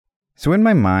So in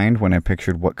my mind, when I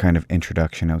pictured what kind of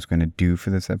introduction I was going to do for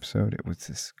this episode, it was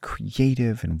this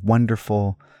creative and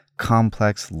wonderful,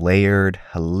 complex, layered,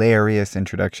 hilarious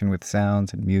introduction with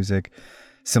sounds and music,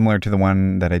 similar to the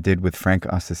one that I did with Frank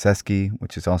Ostaseski,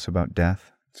 which is also about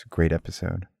death. It's a great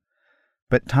episode.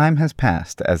 But time has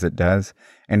passed, as it does,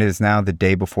 and it is now the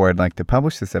day before I'd like to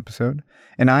publish this episode,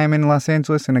 and I am in Los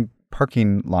Angeles in a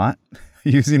parking lot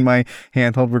using my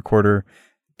handheld recorder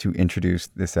to introduce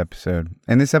this episode.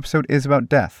 And this episode is about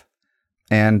death.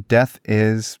 And death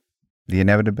is the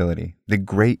inevitability, the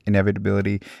great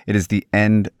inevitability. It is the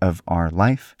end of our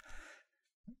life.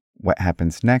 What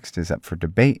happens next is up for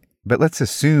debate. But let's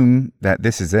assume that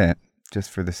this is it, just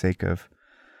for the sake of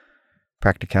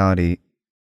practicality.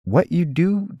 What you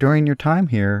do during your time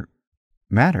here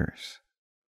matters.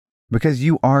 Because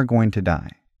you are going to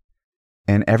die.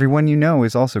 And everyone you know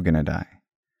is also going to die.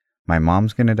 My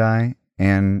mom's going to die.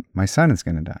 And my son is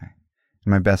going to die.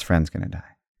 And my best friend's going to die.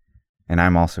 And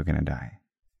I'm also going to die.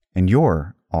 And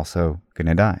you're also going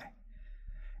to die.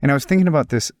 And I was thinking about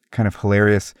this kind of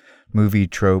hilarious movie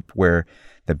trope where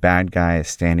the bad guy is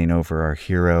standing over our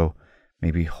hero,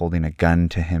 maybe holding a gun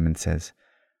to him and says,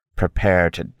 "Prepare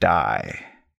to die."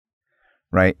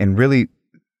 Right? And really,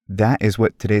 that is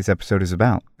what today's episode is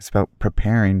about. It's about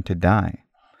preparing to die.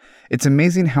 It's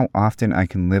amazing how often I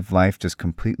can live life just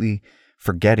completely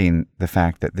forgetting the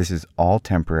fact that this is all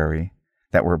temporary,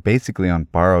 that we're basically on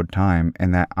borrowed time,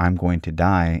 and that I'm going to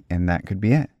die, and that could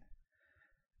be it.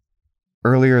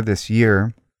 Earlier this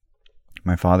year,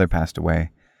 my father passed away,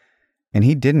 and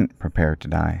he didn't prepare to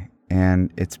die.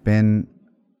 And it's been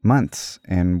months,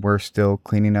 and we're still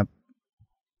cleaning up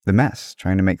the mess,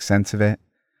 trying to make sense of it,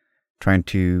 trying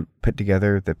to put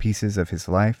together the pieces of his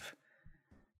life.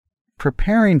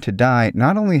 Preparing to die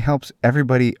not only helps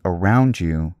everybody around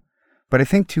you, but I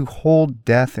think to hold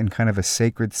death in kind of a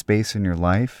sacred space in your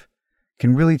life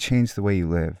can really change the way you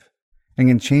live and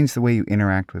can change the way you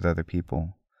interact with other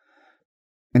people.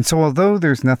 And so although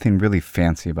there's nothing really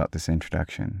fancy about this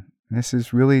introduction, this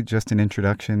is really just an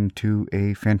introduction to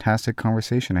a fantastic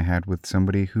conversation I had with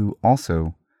somebody who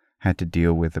also had to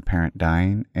deal with a parent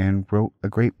dying and wrote a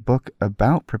great book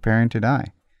about preparing to die.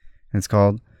 And it's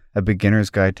called A Beginner's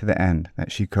Guide to the End,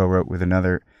 that she co-wrote with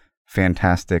another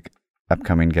fantastic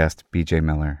upcoming guest, BJ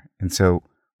Miller. And so,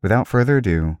 without further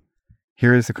ado,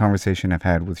 here is the conversation I've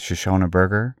had with Shoshana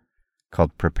Berger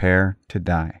called Prepare to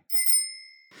Die.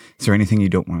 Is there anything you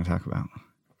don't want to talk about?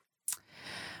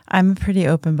 I'm a pretty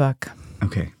open book.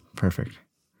 Okay, perfect.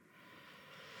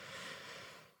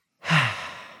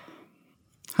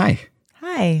 Hi.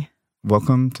 Hi.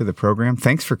 Welcome to the program.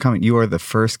 Thanks for coming. You are the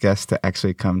first guest to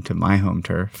actually come to my home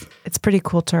turf. It's pretty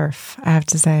cool turf, I have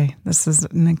to say. This is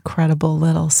an incredible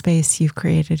little space you've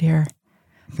created here.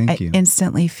 Thank you. I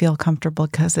instantly feel comfortable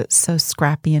because it's so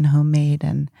scrappy and homemade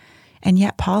and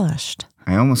yet polished.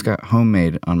 I almost got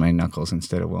homemade on my knuckles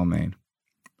instead of well-made.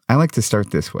 I like to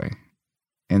start this way.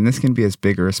 And this can be as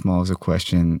big or as small as a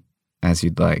question as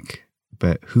you'd like.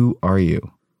 But who are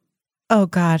you? Oh,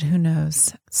 God, who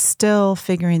knows? Still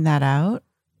figuring that out.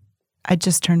 I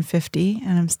just turned 50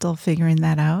 and I'm still figuring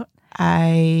that out.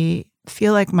 I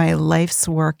feel like my life's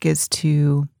work is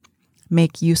to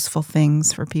make useful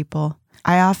things for people.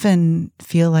 I often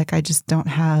feel like I just don't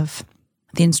have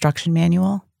the instruction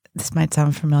manual. This might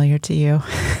sound familiar to you.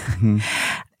 Mm-hmm.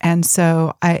 And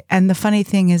so and the funny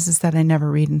thing is that I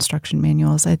never read instruction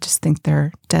manuals. I just think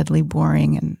they're deadly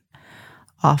boring and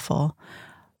awful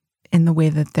in the way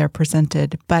that they're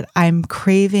presented. But I'm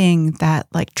craving that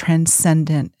like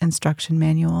transcendent instruction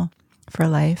manual for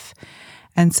life.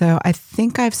 And so I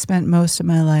think I've spent most of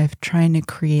my life trying to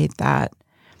create that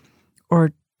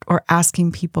or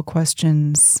asking people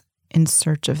questions in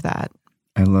search of that.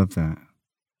 I love that.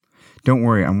 Don't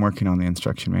worry, I'm working on the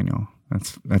instruction manual.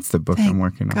 That's the book I'm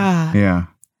working on. God. Yeah.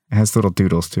 It has little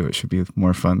doodles too. It should be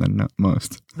more fun than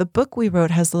most. The book we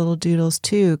wrote has little doodles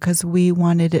too, because we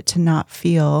wanted it to not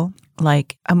feel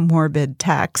like a morbid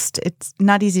text. It's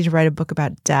not easy to write a book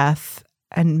about death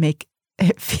and make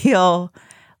it feel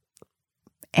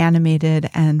animated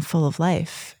and full of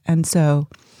life. And so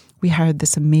we hired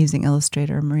this amazing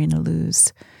illustrator, Marina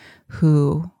Luz,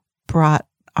 who brought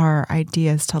our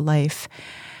ideas to life.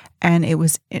 And it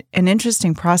was an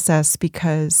interesting process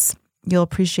because you'll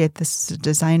appreciate this as a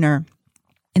designer.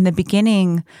 In the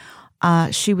beginning,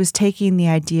 she was taking the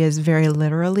ideas very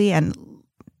literally, and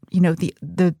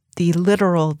the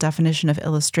literal definition of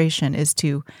illustration is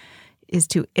to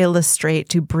illustrate,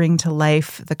 to bring to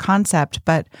life the concept.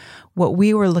 But what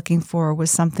we were looking for was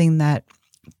something that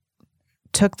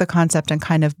took the concept and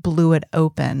kind of blew it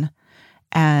open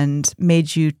and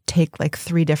made you take like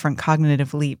 3 different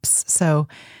cognitive leaps. So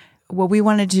what we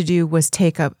wanted to do was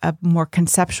take a more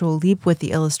conceptual leap with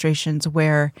the illustrations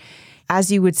where,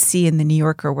 as you would see in the New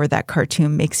Yorker, where that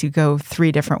cartoon makes you go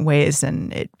 3 different ways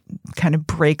and it kind of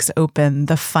breaks open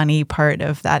the funny part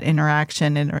of that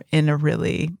interaction in a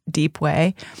really deep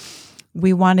way.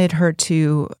 We wanted her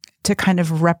to kind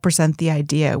of represent the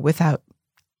idea without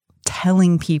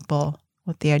telling people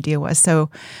what the idea was. So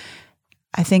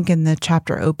I think in the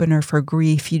chapter opener for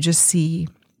grief, you just see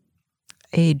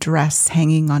a dress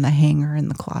hanging on a hanger in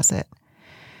the closet.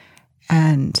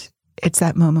 And it's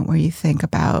that moment where you think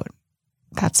about,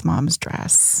 that's Mom's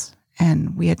dress.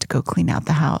 And we had to go clean out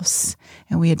the house.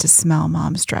 And we had to smell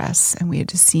Mom's dress. And we had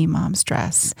to see Mom's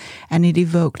dress. And it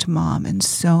evoked Mom in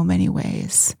so many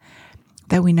ways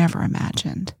that we never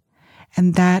imagined.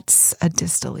 And that's a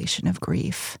distillation of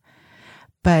grief.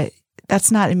 But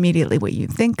that's not immediately what you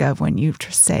think of when you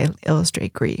say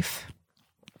illustrate grief.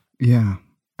 Yeah.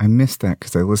 I missed that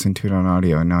because I listened to it on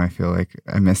audio, and now I feel like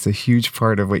I missed a huge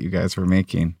part of what you guys were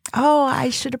making. Oh, I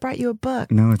should have brought you a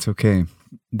book. No, it's okay.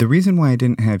 The reason why I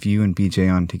didn't have you and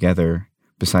BJ on together,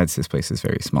 besides this place is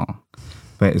very small,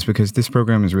 but it's because this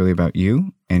program is really about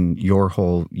you and your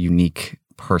whole unique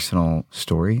personal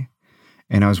story.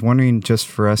 And I was wondering, just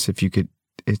for us, if you could,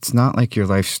 it's not like your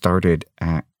life started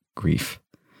at grief.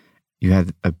 You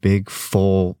had a big,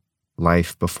 full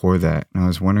life before that. And I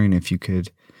was wondering if you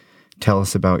could tell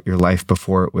us about your life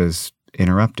before it was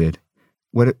interrupted.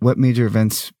 What major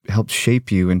events helped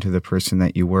shape you into the person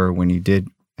that you were when you did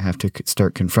have to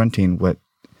start confronting what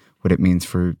it means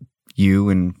for you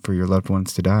and for your loved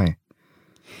ones to die?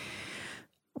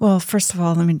 Well, first of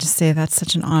all, let me just say that's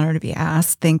such an honor to be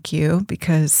asked. Thank you,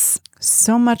 because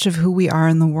so much of who we are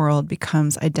in the world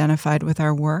becomes identified with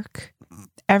our work.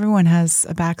 Everyone has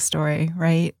a backstory,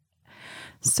 right?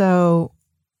 So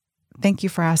thank you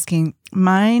for asking.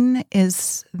 Mine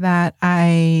is that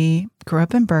I grew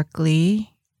up in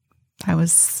Berkeley. I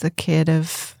was a kid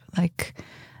of like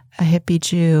a hippie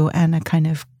Jew and a kind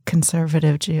of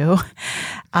conservative Jew.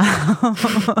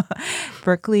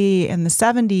 Berkeley in the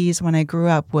 70s, when I grew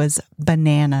up, was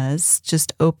bananas,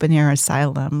 just open air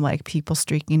asylum, like people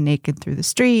streaking naked through the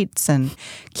streets and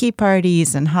key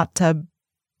parties and hot tub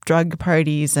drug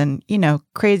parties and,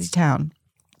 crazy town.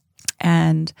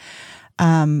 And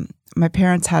my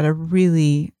parents had a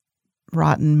really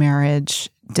rotten marriage,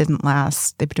 didn't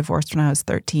last. They divorced when I was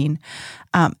 13.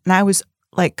 And I was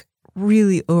like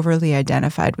really overly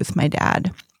identified with my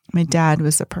dad. My dad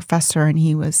was a professor and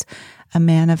he was a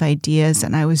man of ideas,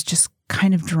 and I was just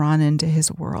kind of drawn into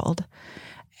his world.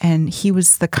 And he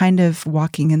was the kind of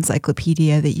walking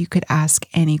encyclopedia that you could ask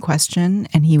any question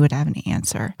and he would have an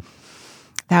answer.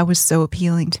 That was so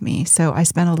appealing to me. So I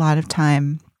spent a lot of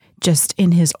time just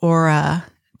in his aura,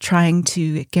 trying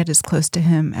to get as close to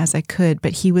him as I could,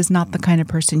 but he was not the kind of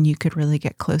person you could really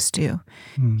get close to.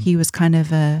 He was kind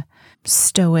of a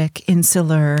stoic,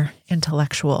 insular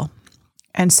intellectual.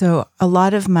 And so a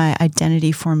lot of my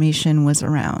identity formation was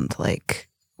around like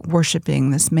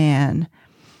worshiping this man.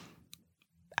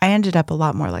 I ended up a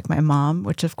lot more like my mom,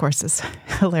 which of course is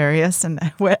hilarious and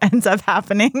what ends up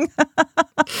happening.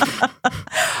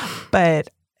 But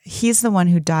he's the one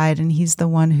who died, and he's the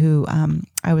one who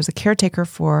I was a caretaker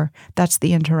for. That's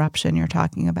the interruption you're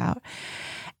talking about.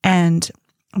 And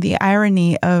the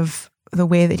irony of the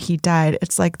way that he died,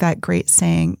 it's like that great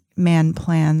saying, man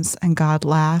plans and God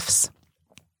laughs.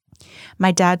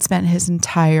 My dad spent his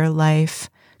entire life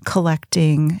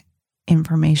collecting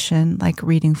information, like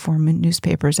reading 4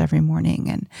 newspapers every morning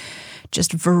and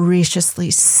just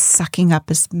voraciously sucking up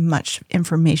as much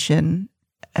information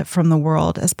from the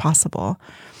world as possible.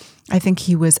 I think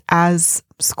he was as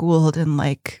schooled in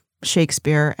like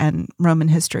Shakespeare and Roman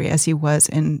history as he was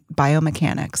in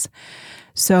biomechanics.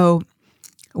 So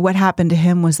what happened to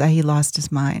him was that he lost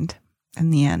his mind in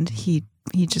the end. He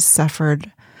just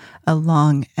suffered a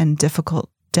long and difficult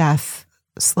death,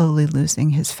 slowly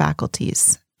losing his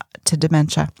faculties to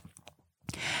dementia.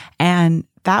 And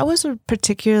that was a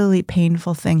particularly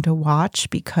painful thing to watch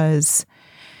because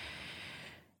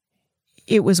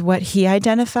it was what he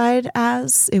identified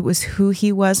as. It was who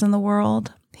he was in the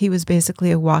world. He was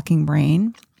basically a walking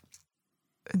brain.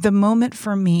 The moment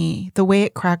for me, the way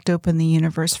it cracked open the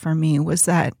universe for me was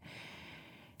that,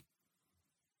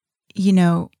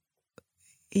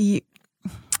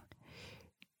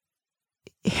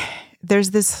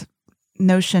 there's this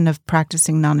notion of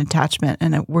practicing non-attachment,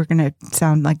 and we're going to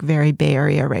sound like very Bay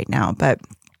Area right now, but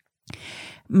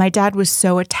my dad was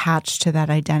so attached to that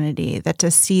identity that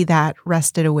to see that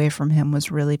wrested away from him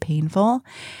was really painful.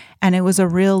 And it was a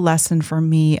real lesson for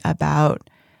me about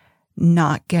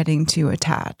not getting too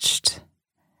attached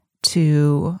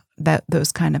to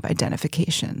those kind of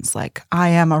identifications, like I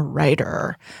am a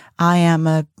writer, I am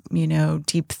a,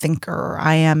 deep thinker,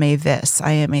 I am a this,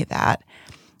 I am a that.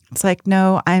 It's like,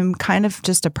 no, I'm kind of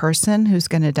just a person who's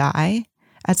going to die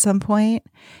at some point,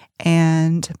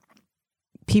 and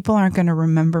people aren't going to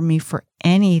remember me for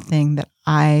anything that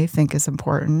I think is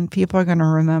important. People are going to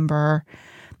remember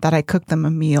that I cooked them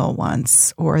a meal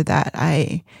once, or that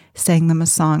I sang them a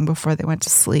song before they went to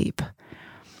sleep.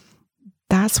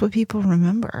 That's what people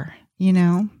remember,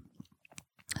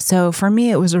 So for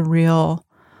me, it was a real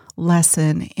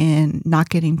lesson in not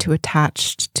getting too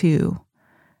attached to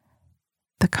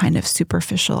the kind of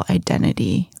superficial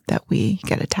identity that we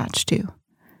get attached to.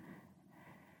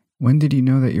 When did you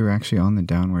know that you were actually on the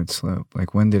downward slope?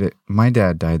 Like, when did it? My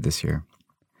dad died this year.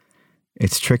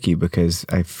 It's tricky because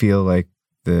I feel like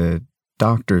the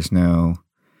doctors know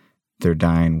they're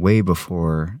dying way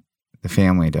before the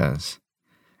family does.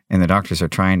 And the doctors are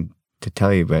trying to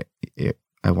tell you, but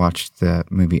I watched the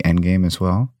movie Endgame as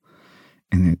well.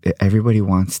 And everybody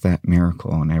wants that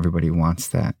miracle and everybody wants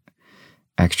that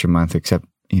extra month, except,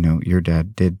 your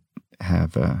dad did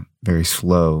have a very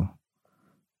slow,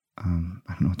 I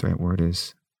don't know what the right word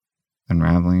is,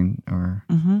 unraveling or...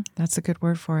 That's a good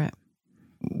word for it.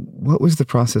 What was the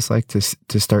process like to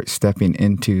start stepping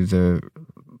into the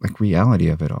reality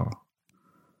of it all?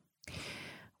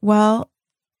 Well,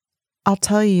 I'll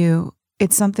tell you,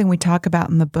 it's something we talk about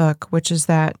in the book, which is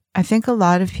that I think a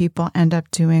lot of people end up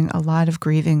doing a lot of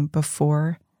grieving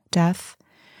before death,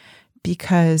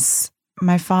 because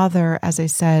my father, as I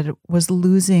said, was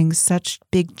losing such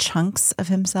big chunks of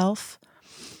himself,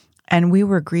 and we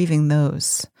were grieving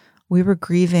those. We were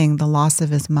grieving the loss of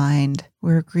his mind.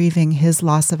 We were grieving his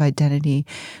loss of identity.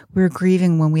 We were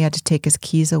grieving when we had to take his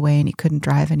keys away and he couldn't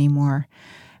drive anymore.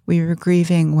 We were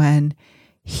grieving when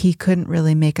he couldn't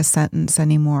really make a sentence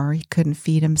anymore. He couldn't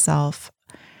feed himself.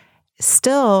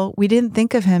 Still, we didn't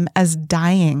think of him as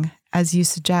dying, as you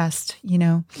suggest.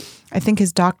 I think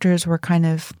his doctors would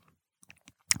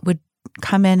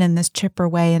come in this chipper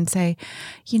way and say,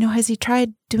 has he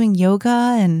tried doing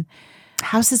yoga, and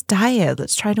how's his diet?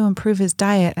 Let's try to improve his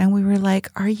diet. And we were like,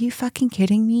 are you fucking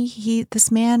kidding me?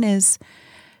 This man is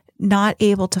not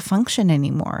able to function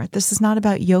anymore. This is not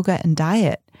about yoga and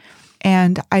diet.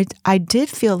 And I did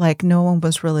feel like no one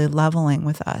was really leveling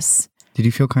with us. Did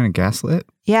you feel kind of gaslit?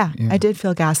 Yeah, I did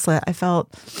feel gaslit. I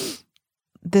felt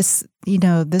this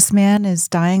man is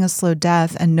dying a slow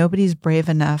death, and nobody's brave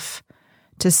enough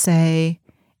to say,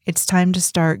 it's time to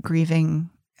start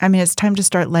grieving. I mean, it's time to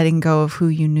start letting go of who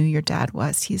you knew your dad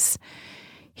was.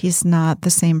 He's not the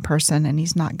same person, and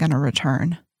he's not going to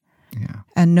return. Yeah.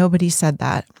 And nobody said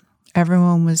that.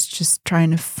 Everyone was just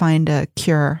trying to find a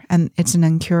cure, and it's an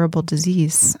incurable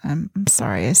disease. I'm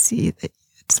sorry. I see that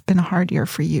it's been a hard year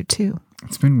for you too.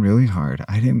 It's been really hard.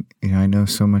 I know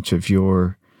so much of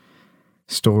your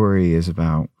story is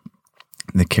about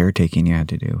the caretaking you had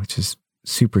to do, which is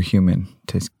superhuman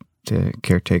to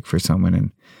caretake for someone.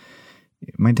 And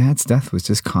my dad's death was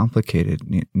just complicated.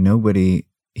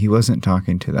 He wasn't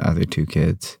talking to the other two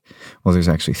kids. Well, there's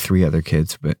actually 3 other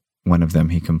kids, but one of them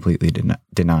he completely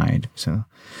denied.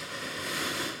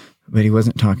 But he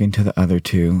wasn't talking to the other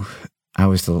 2. I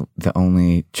was the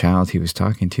only child he was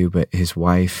talking to, but his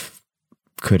wife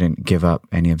couldn't give up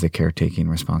any of the caretaking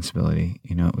responsibility.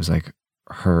 It was like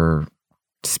her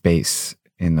space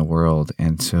in the world.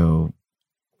 And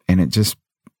it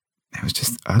was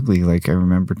just ugly. Like, I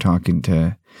remember talking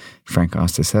to Frank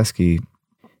Ostaseski.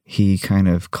 He kind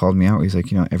of called me out. He's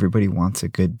like, everybody wants a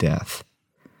good death.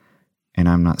 And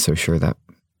I'm not so sure that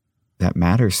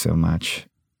matters so much.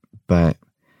 But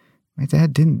my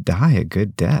dad didn't die a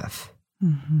good death.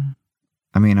 Mm-hmm.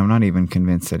 I mean, I'm not even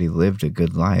convinced that he lived a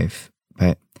good life,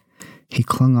 but he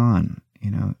clung on.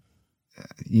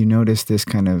 You notice this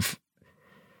kind of,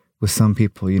 with some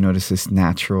people, you notice this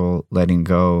natural letting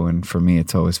go. And for me,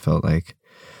 it's always felt like,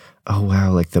 oh,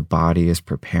 wow, like the body is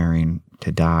preparing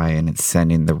to die and it's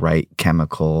sending the right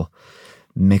chemical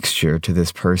mixture to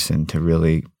this person to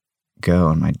really go.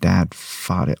 And my dad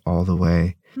fought it all the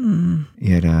way. He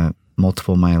had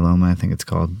multiple myeloma, I think it's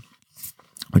called,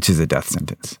 which is a death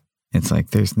sentence. It's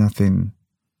like, there's nothing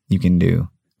you can do,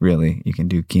 really. You can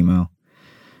do chemo,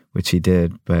 which he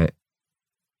did, but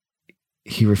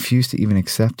he refused to even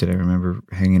accept it. I remember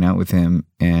hanging out with him,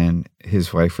 and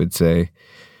his wife would say,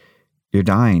 "You're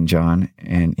dying, John."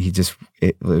 And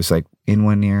it was like in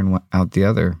one ear and out the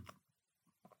other.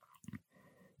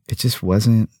 It just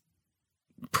wasn't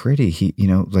pretty. He,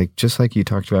 just like you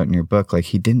talked about in your book, like,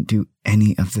 he didn't do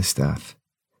any of the stuff.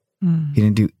 He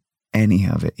didn't do any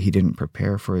of it. He didn't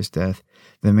prepare for his death.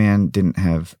 The man didn't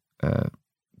have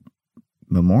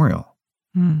memorial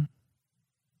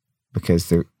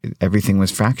because everything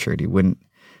was fractured. He wouldn't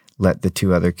let the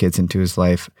two other kids into his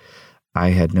life. I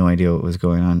had no idea what was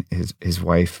going on. His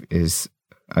wife is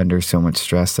under so much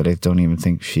stress that I don't even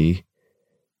think she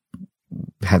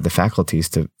had the faculties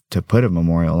to put a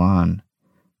memorial on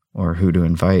or who to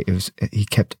invite.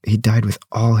 He died with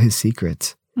all his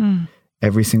secrets,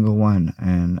 every single one.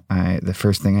 And the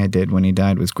first thing I did when he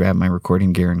died was grab my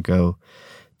recording gear and go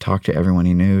talk to everyone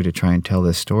he knew to try and tell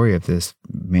this story of this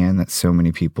man that so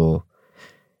many people,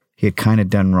 he had kind of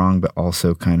done wrong, but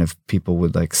also kind of people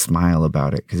would like smile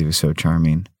about it because he was so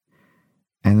charming.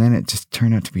 And then it just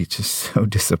turned out to be just so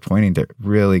disappointing to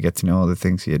really get to know all the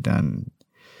things he had done.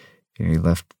 You know, he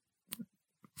left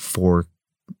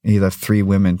 3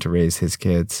 women to raise his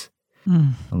kids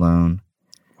alone.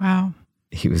 Wow.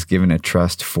 He was given a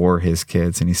trust for his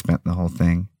kids and he spent the whole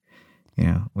thing, you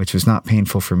know, which was not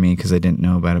painful for me because I didn't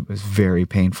know about it. It was very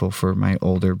painful for my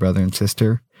older brother and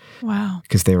sister. Wow.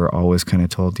 Because they were always kind of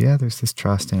told, yeah, there's this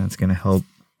trust and it's going to help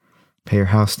pay your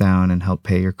house down and help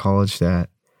pay your college debt.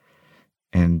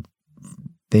 And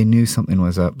they knew something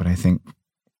was up, but I think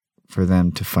for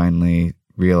them to finally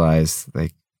realize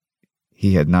like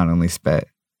he had not only spent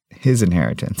his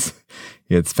inheritance,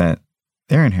 he had spent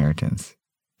their inheritance.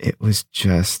 It was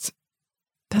just...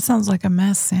 That sounds like a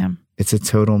mess, Sam. It's a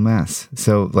total mess.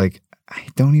 So like, I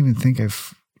don't even think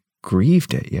I've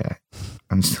grieved it yet.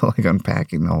 I'm still like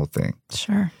unpacking the whole thing.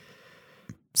 Sure.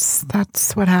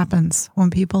 That's what happens when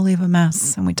people leave a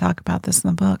mess. And we talk about this in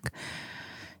the book.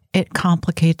 It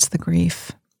complicates the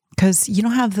grief because you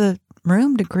don't have the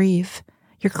room to grieve.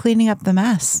 You're cleaning up the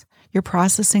mess. You're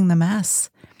processing the mess.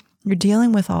 You're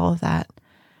dealing with all of that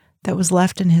was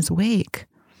left in his wake.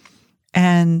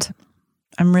 And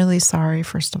I'm really sorry,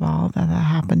 first of all, that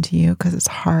happened to you because it's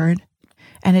hard.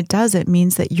 And it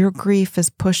means that your grief is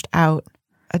pushed out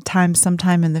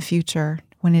sometime in the future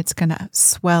when it's going to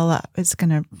swell up. It's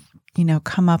going to,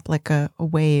 come up like a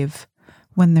wave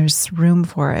when there's room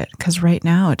for it. Because right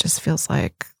now it just feels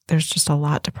like there's just a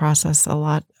lot to process, a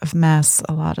lot of mess,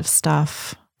 a lot of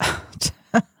stuff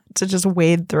to just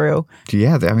wade through.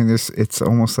 Yeah. I mean, it's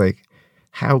almost like,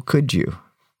 how could you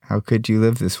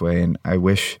live this way? And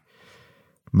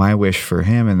my wish for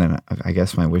him, and then I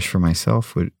guess my wish for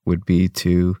myself would be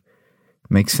to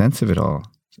make sense of it all,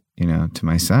 to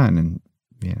my son. And,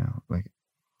 like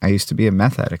I used to be a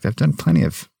meth addict. I've done plenty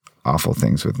of awful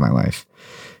things with my life,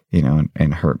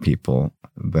 and hurt people,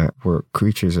 but we're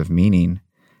creatures of meaning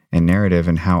and narrative,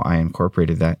 and how I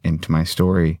incorporated that into my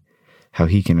story, how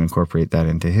he can incorporate that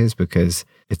into his, because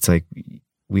it's like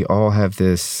we all have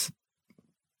this,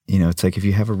 it's like if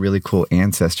you have a really cool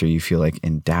ancestor, you feel like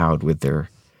endowed with their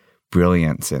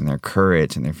brilliance and their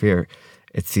courage and their fear.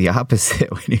 It's the opposite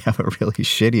when you have a really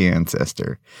shitty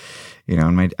ancestor,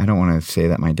 and I don't want to say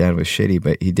that my dad was shitty,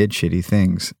 but he did shitty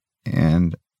things.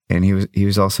 And he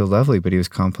was also lovely, but he was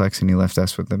complex and he left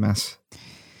us with the mess.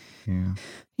 Yeah.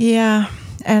 Yeah.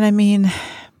 And I mean,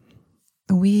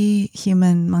 we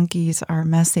human monkeys are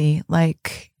messy.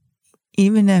 Like,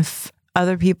 even if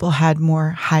other people had more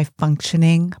high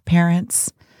functioning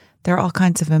parents, there are all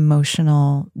kinds of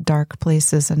emotional dark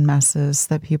places and messes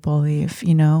that people leave.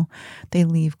 They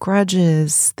leave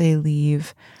grudges, they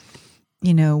leave,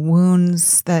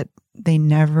 wounds that they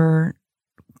never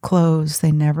close,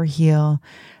 they never heal.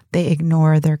 They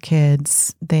ignore their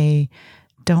kids. They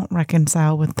don't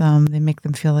reconcile with them. They make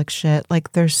them feel like shit.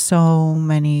 Like, there's so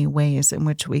many ways in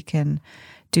which we can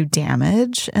do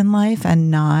damage in life and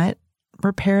not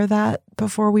repair that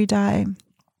before we die.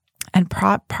 And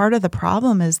part of the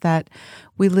problem is that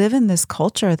we live in this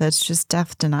culture that's just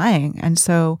death denying. And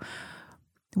so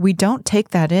we don't take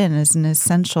that in as an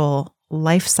essential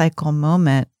life cycle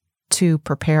moment to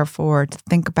prepare for, to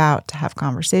think about, to have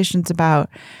conversations about.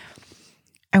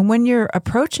 And when you're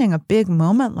approaching a big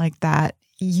moment like that,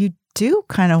 you do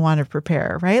kind of want to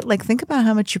prepare, right? Like, think about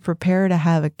how much you prepare to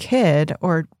have a kid,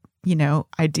 or,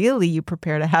 ideally you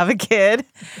prepare to have a kid,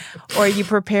 or you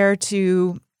prepare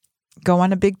to go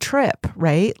on a big trip,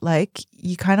 right? Like,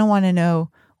 you kind of want to know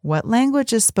what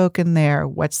language is spoken there,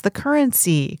 what's the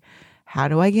currency, how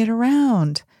do I get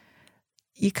around?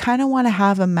 You kind of want to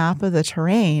have a map of the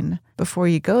terrain before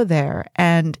you go there.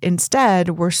 And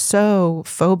instead, we're so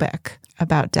phobic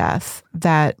about death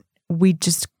that we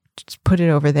just put it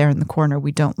over there in the corner.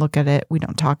 We don't look at it. We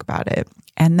don't talk about it.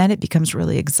 And then it becomes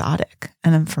really exotic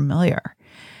and unfamiliar,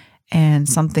 and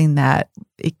something that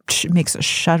it makes us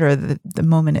shudder the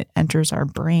moment it enters our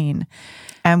brain.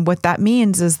 And what that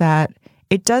means is that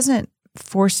it doesn't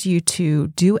force you to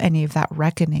do any of that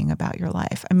reckoning about your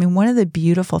life. I mean, one of the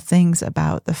beautiful things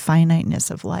about the finiteness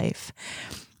of life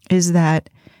is that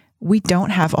we don't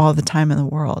have all the time in the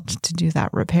world to do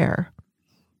that repair.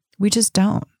 We just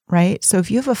don't, right? So if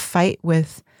you have a fight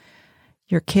with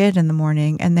your kid in the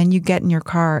morning and then you get in your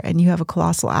car and you have a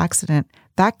colossal accident,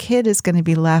 that kid is going to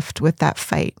be left with that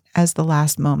fight as the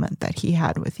last moment that he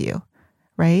had with you,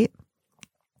 right?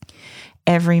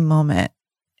 Every moment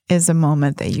is a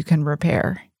moment that you can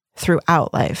repair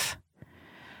throughout life.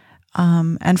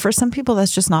 And for some people,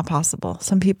 that's just not possible.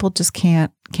 Some people just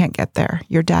can't get there.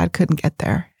 Your dad couldn't get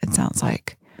there, it sounds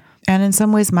like. And in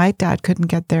some ways, my dad couldn't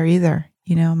get there either.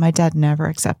 You know, my dad never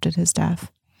accepted his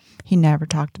death. He never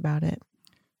talked about it.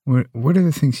 What are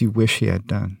the things you wish he had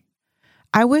done?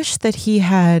 I wish that he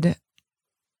had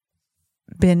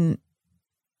been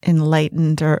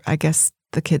enlightened, or I guess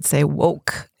the kids say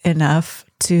woke enough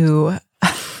to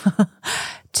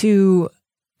to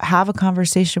have a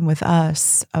conversation with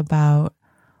us about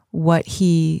what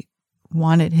he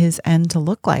wanted his end to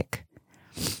look like.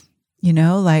 You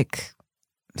know, like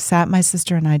sat my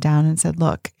sister and I down and said,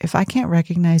 look, if I can't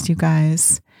recognize you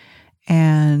guys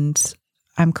and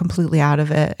I'm completely out of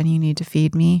it and you need to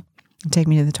feed me and take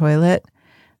me to the toilet,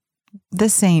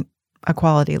 this ain't a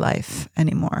quality life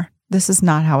anymore. This is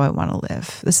not how I want to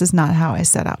live. This is not how I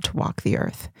set out to walk the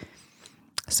earth.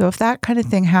 So if that kind of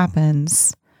thing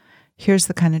happens, here's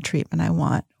the kind of treatment I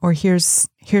want, or here's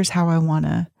how I want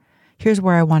to, here's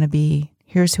where I want to be,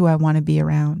 here's who I want to be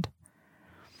around.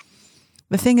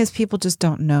 The thing is, people just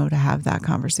don't know to have that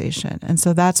conversation. And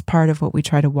so that's part of what we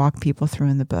try to walk people through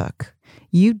in the book.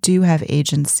 You do have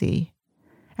agency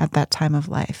at that time of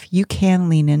life. You can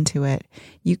lean into it.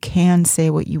 You can say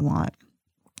what you want.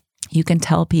 You can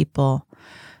tell people,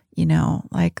 you know,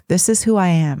 like, this is who I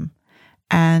am.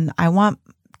 And I want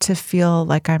to feel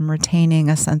like I'm retaining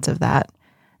a sense of that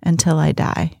until I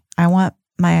die. I want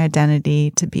my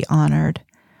identity to be honored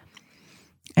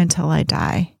until I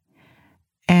die.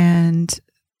 And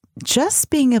just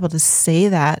being able to say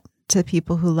that to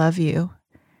people who love you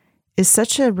is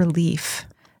such a relief.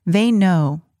 They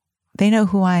know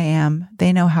who I am.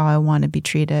 They know how I want to be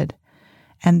treated.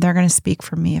 And they're going to speak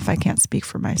for me if I can't speak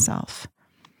for myself.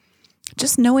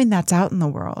 Just knowing that's out in the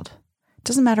world. It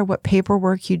doesn't matter what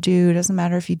paperwork you do. It doesn't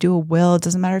matter if you do a will. It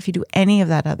doesn't matter if you do any of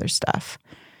that other stuff.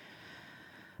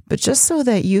 But just so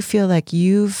that you feel like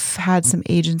you've had some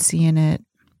agency in it,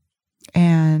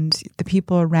 and the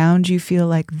people around you feel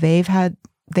like they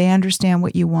understand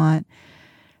what you want,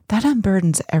 that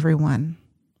unburdens everyone.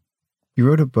 You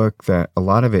wrote a book that a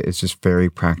lot of it is just very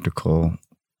practical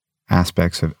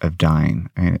aspects of dying.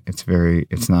 And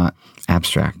it's not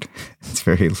abstract. It's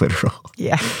very literal.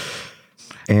 Yeah.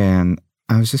 And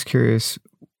I was just curious,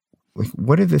 like,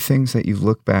 what are the things that you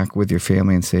look back with your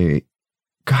family and say,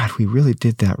 God, we really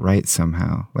did that right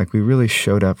somehow. Like, we really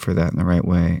showed up for that in the right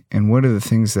way. And what are the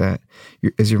things that,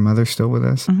 is your mother still with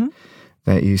us? Mm-hmm.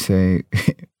 That you say,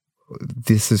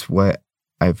 this is what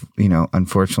I've,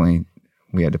 unfortunately,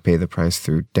 we had to pay the price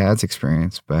through Dad's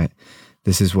experience, but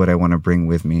this is what I want to bring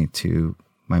with me to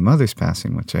my mother's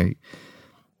passing,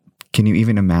 can you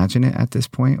even imagine it at this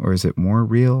point? Or is it more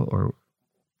real? Or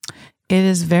it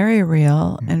is very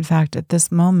real. In fact, at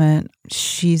this moment,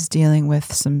 she's dealing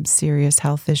with some serious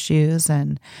health issues.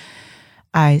 And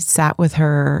I sat with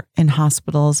her in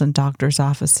hospitals and doctors'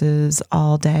 offices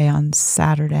all day on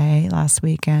Saturday last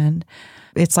weekend.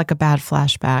 It's like a bad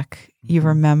flashback. You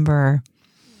remember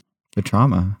the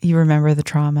trauma. You remember the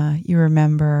trauma. You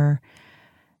remember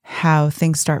how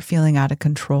things start feeling out of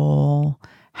control,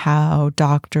 how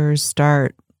doctors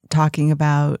start talking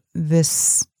about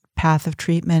this path of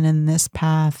treatment and this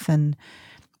path, and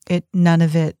none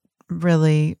of it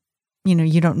really,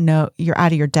 you don't know, you're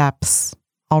out of your depths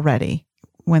already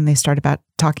when they start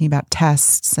talking about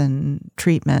tests and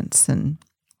treatments. And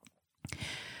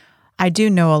I do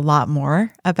know a lot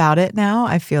more about it now.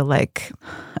 I feel like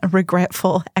a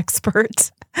regretful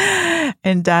expert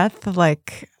in death.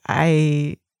 Like,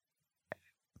 I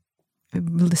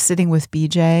sitting with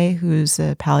BJ, who's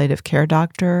a palliative care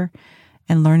doctor,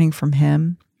 and learning from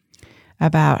him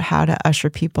about how to usher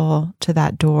people to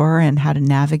that door and how to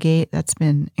navigate. That's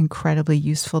been incredibly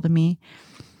useful to me.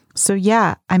 So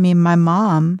yeah, I mean, my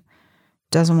mom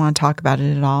doesn't want to talk about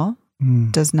it at all,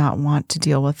 does not want to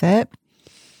deal with it.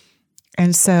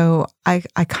 And so I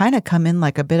kind of come in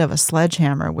like a bit of a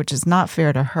sledgehammer, which is not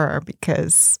fair to her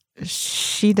because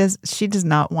she does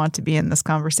not want to be in this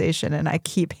conversation. And I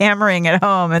keep hammering it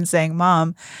home and saying,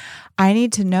 Mom, I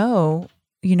need to know,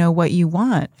 what you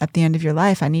want at the end of your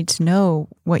life. I need to know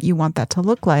what you want that to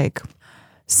look like.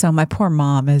 So my poor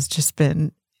mom has just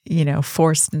been,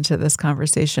 forced into this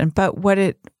conversation. But what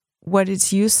it what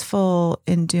it's useful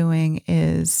in doing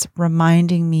is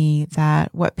reminding me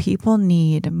that what people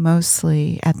need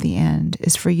mostly at the end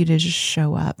is for you to just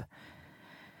show up,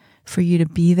 for you to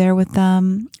be there with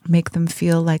them, make them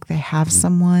feel like they have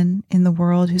someone in the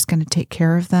world who's going to take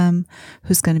care of them,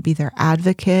 who's going to be their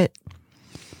advocate,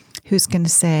 who's going to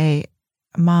say,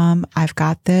 Mom, I've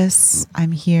got this.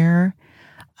 I'm here.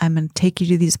 I'm going to take you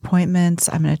to these appointments.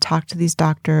 I'm going to talk to these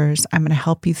doctors. I'm going to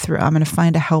help you through. I'm going to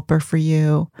find a helper for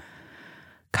you.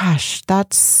 Gosh,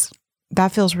 that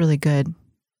feels really good.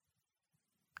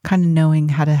 Kind of knowing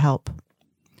how to help.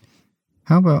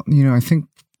 How about, I think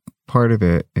part of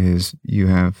it is you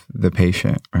have the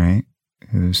patient, right?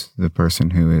 Who's the person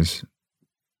who is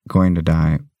going to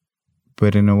die.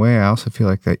 But in a way, I also feel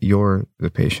like that you're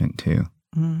the patient too.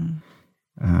 Mm.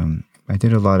 I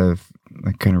did a lot of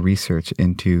kind of research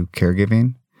into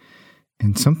caregiving,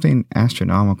 and something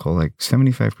astronomical, like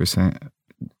 75%,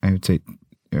 I would say,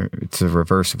 it's the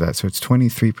reverse of that. So it's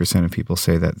 23% of people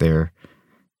say that they're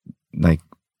like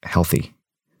healthy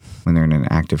when they're in an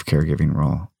active caregiving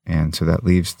role. And so that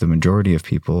leaves the majority of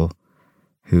people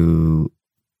who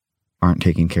aren't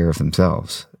taking care of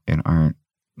themselves and aren't.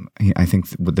 I think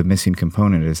the missing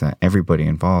component is that everybody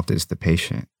involved is the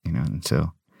patient, and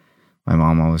so my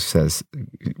mom always says,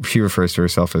 she refers to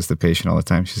herself as the patient all the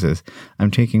time. She says,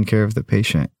 I'm taking care of the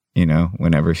patient,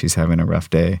 whenever she's having a rough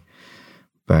day.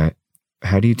 But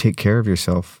how do you take care of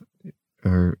yourself,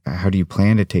 or how do you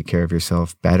plan to take care of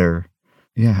yourself better?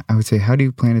 Yeah, I would say, how do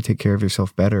you plan to take care of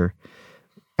yourself better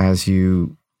as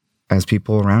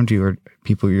people around you or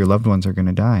people, your loved ones, are going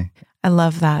to die? I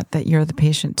love that you're the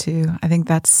patient too. I think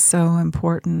that's so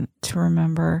important to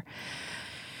remember.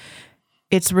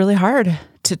 It's really hard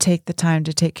to take the time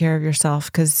to take care of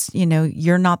yourself because,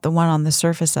 you're not the one on the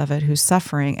surface of it who's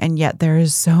suffering. And yet there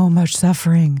is so much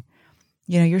suffering.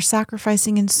 You're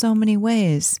sacrificing in so many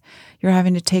ways. You're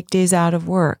having to take days out of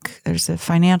work. There's a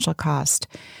financial cost.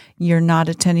 You're not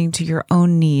attending to your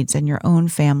own needs and your own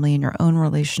family and your own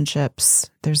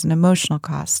relationships. There's an emotional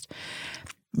cost.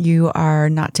 You are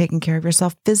not taking care of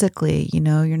yourself physically.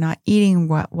 You're not eating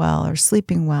well or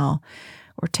sleeping well,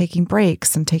 or taking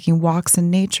breaks and taking walks in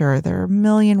nature. There are a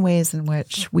million ways in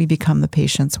which we become the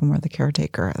patients when we're the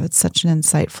caretaker. That's such an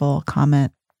insightful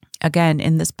comment. Again,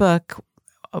 in this book,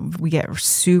 we get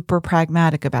super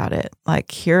pragmatic about it.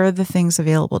 Like, here are the things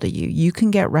available to you. You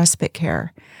can get respite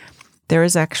care. There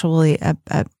is actually a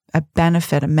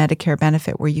benefit, a Medicare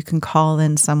benefit, where you can call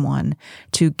in someone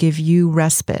to give you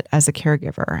respite as a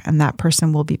caregiver, and that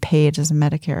person will be paid as a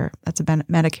Medicare. That's a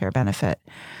Medicare benefit.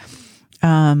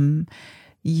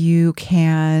 You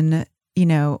can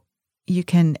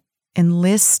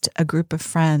enlist a group of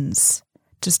friends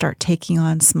to start taking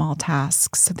on small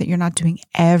tasks so that you're not doing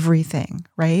everything,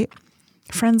 right?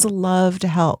 Friends love to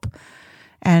help.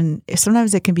 And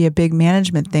sometimes it can be a big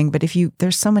management thing, but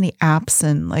there's so many apps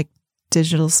and like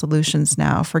digital solutions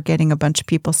now for getting a bunch of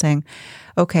people saying,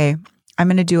 okay, I'm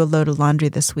going to do a load of laundry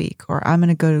this week, or I'm going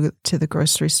to go to the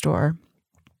grocery store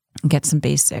and get some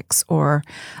basics, or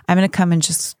I'm going to come and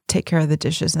just take care of the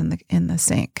dishes in the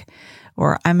sink,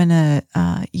 or I'm going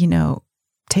to,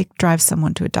 drive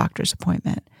someone to a doctor's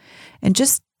appointment. And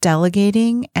just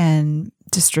delegating and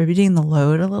distributing the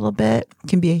load a little bit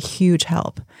can be a huge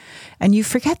help. And you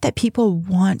forget that people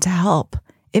want to help.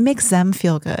 It makes them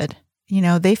feel good.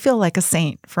 They feel like a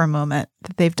saint for a moment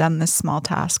that they've done this small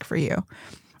task for you.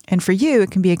 And for you,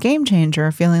 it can be a game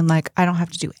changer, feeling like I don't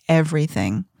have to do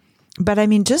everything. But I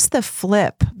mean, just the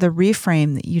flip, the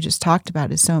reframe that you just talked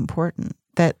about is so important,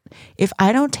 that if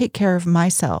I don't take care of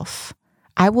myself,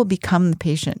 I will become the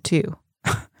patient too.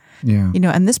 Yeah.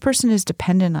 And this person is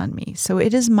dependent on me. So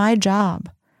it is my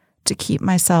job to keep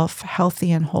myself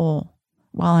healthy and whole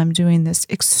while I'm doing this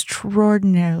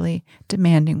extraordinarily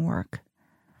demanding work.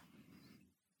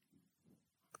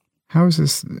 How is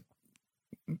this,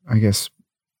 I guess,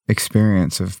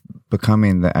 experience of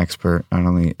becoming the expert, not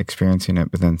only experiencing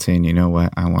it, but then saying, you know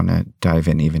what, I want to dive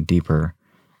in even deeper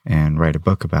and write a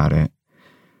book about it.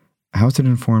 How has it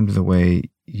informed the way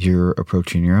you're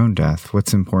approaching your own death?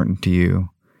 What's important to you?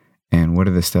 And what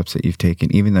are the steps that you've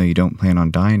taken? Even though you don't plan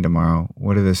on dying tomorrow,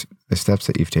 what are the steps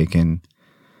that you've taken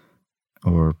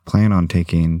or plan on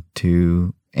taking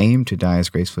to aim to die as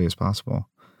gracefully as possible?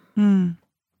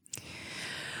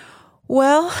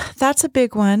 Well, that's a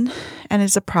big one, and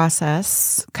it's a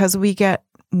process because we get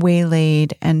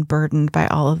waylaid and burdened by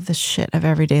all of the shit of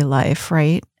everyday life,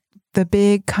 right? The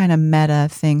big kind of meta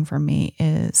thing for me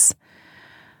is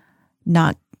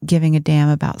not giving a damn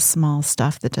about small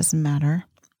stuff that doesn't matter.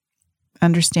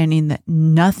 Understanding that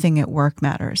nothing at work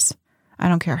matters. I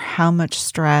don't care how much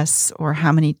stress or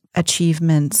how many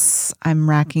achievements I'm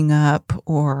racking up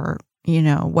or,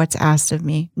 what's asked of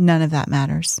me. None of that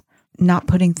matters. Not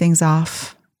putting things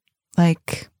off.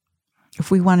 Like,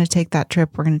 if we want to take that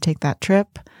trip, we're going to take that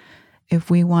trip. If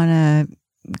we want to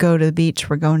go to the beach,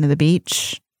 we're going to the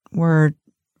beach. We're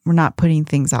not putting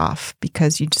things off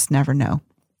because you just never know.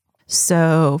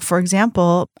 So, for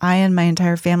example, I and my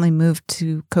entire family moved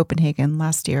to Copenhagen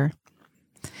last year.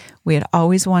 We had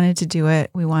always wanted to do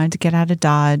it. We wanted to get out of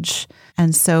Dodge.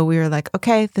 And so we were like,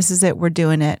 okay, this is it. We're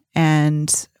doing it.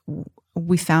 And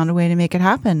we found a way to make it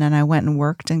happen. And I went and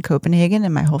worked in Copenhagen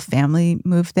and my whole family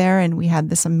moved there. And we had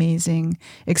this amazing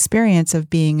experience of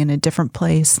being in a different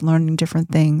place, learning different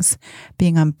things,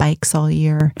 being on bikes all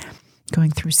year,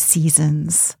 going through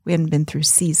seasons. We hadn't been through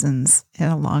seasons in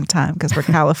a long time because we're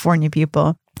California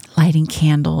people, lighting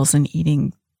candles and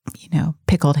eating,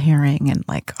 pickled herring and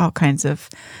like all kinds of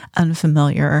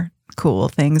unfamiliar, cool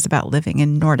things about living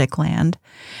in Nordic land.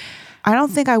 I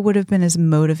don't think I would have been as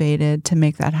motivated to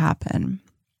make that happen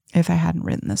if I hadn't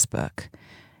written this book.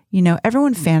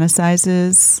 Everyone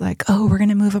fantasizes like, oh, we're going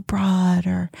to move abroad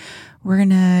or we're going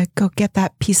to go get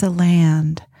that piece of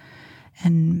land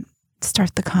and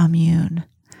start the commune,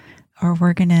 or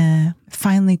we're going to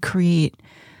finally create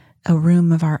a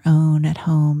room of our own at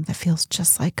home that feels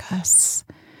just like us.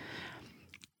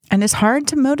 And it's hard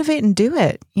to motivate and do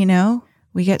it,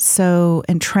 We get so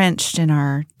entrenched in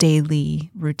our daily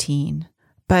routine.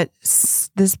 But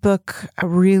this book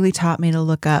really taught me to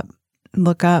look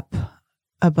up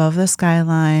above the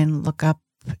skyline, look up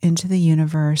into the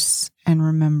universe, and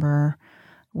remember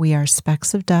we are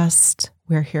specks of dust.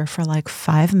 We're here for like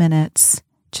 5 minutes.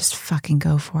 Just fucking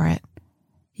go for it.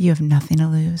 You have nothing to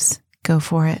lose. Go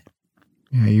for it.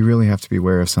 Yeah, you really have to be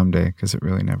aware of someday because it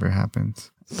really never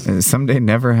happens. Someday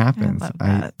never happens.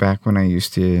 Back when I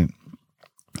used to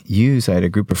I had a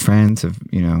group of friends of,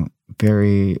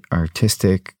 very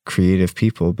artistic, creative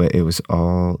people, but it was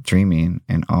all dreaming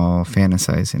and all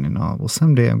fantasizing and all, well,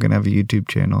 someday I'm going to have a YouTube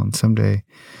channel and someday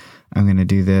I'm going to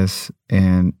do this.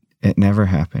 And it never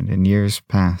happened and years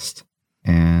passed.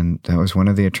 And that was one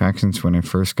of the attractions when I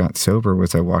first got sober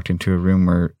was I walked into a room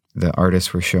where the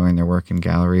artists were showing their work in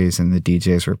galleries and the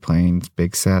DJs were playing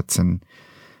big sets. And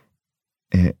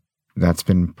that's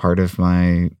been part of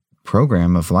my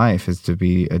program of life is to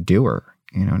be a doer,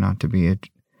 not to be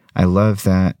I love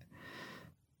that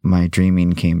my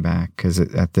dreaming came back because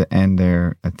at the end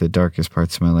there, at the darkest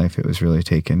parts of my life, it was really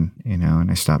taken,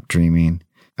 and I stopped dreaming.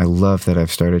 I love that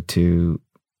I've started to,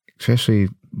 especially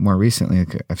more recently,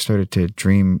 I've started to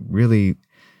dream really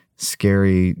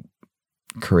scary,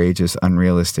 courageous,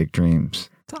 unrealistic dreams.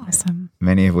 That's awesome.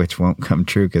 Many of which won't come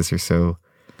true because they're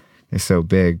so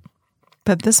big.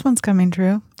 But this one's coming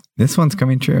true. This one's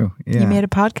coming true. Yeah. You made a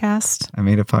podcast. I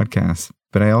made a podcast.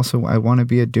 But I want to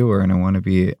be a doer and I want to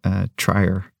be a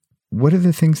trier. What are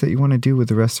the things that you want to do with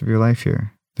the rest of your life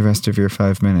here? The rest of your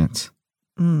 5 minutes?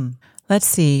 Let's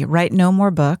see. Write no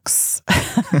more books.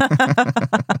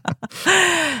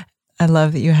 I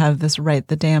love that you have this write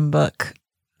the damn book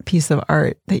piece of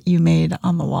art that you made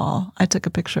on the wall. I took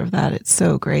a picture of that. It's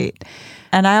so great.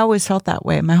 And I always felt that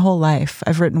way my whole life.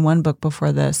 I've written one book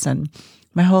before this, and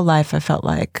my whole life I felt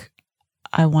like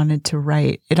I wanted to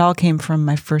write. It all came from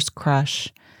my first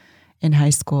crush in high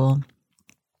school.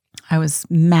 I was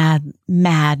mad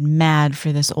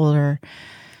for this older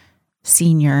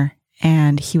senior,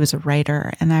 and he was a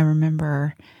writer. And I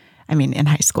remember, in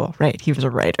high school, right? He was a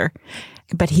writer.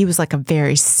 But he was like a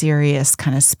very serious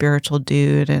kind of spiritual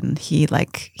dude. And he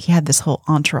had this whole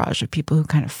entourage of people who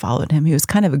kind of followed him. He was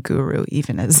kind of a guru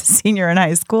even as a senior in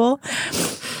high school.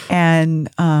 And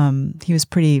he was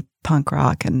pretty punk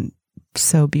rock and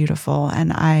so beautiful.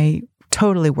 And I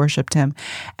totally worshiped him.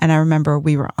 And I remember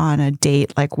we were on a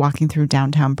date, like walking through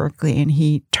downtown Berkeley, and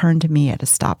he turned to me at a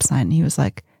stop sign and he was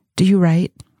like, "Do you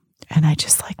write?" And I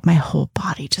just my whole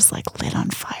body just lit on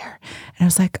fire. And I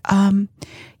was like,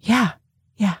 yeah,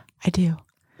 I do.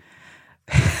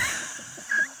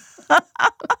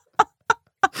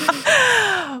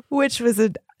 Which was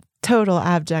a total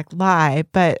abject lie.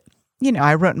 But,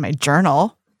 I wrote in my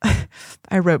journal.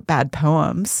 I wrote bad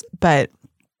poems. But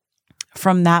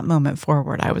from that moment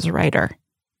forward, I was a writer.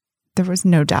 There was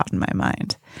no doubt in my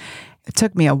mind. It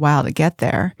took me a while to get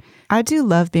there. I do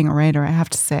love being a writer, I have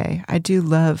to say. I do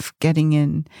love getting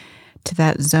into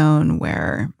that zone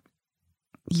where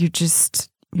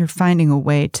you're finding a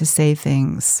way to say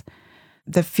things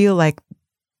that feel like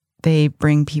they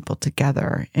bring people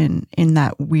together in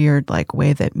that weird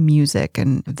way that music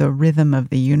and the rhythm of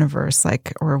the universe,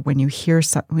 or when you hear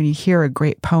a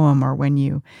great poem, or when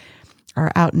you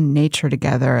are out in nature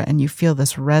together and you feel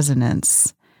this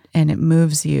resonance and it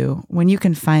moves you, when you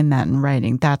can find that in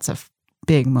writing, that's a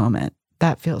big moment.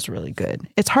 That feels really good.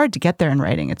 It's hard to get there in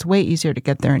writing. It's way easier to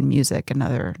get there in music and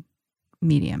other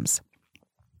mediums.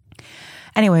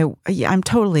 Anyway, I'm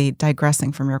totally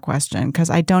digressing from your question because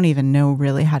I don't even know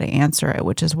really how to answer it,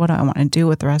 which is what I want to do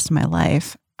with the rest of my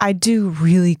life. I do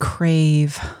really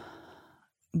crave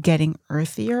getting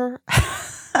earthier.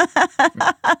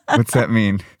 What's that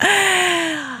mean?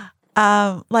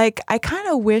 I kind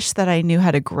of wish that I knew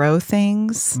how to grow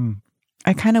things.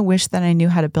 I kind of wish that I knew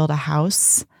how to build a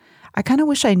house. I kind of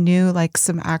wish I knew like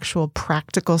some actual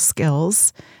practical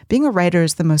skills. Being a writer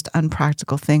is the most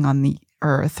unpractical thing on the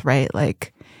earth, right?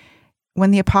 Like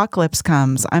when the apocalypse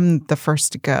comes, I'm the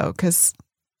first to go because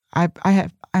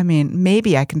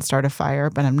maybe I can start a fire,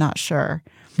 but I'm not sure.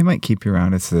 They might keep you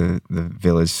around. It's the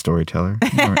village storyteller.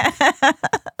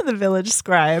 The village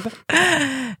scribe.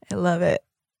 I love it.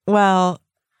 Well,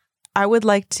 I would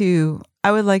like to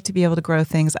be able to grow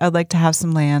things. I would like to have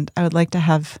some land. I would like to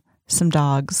have some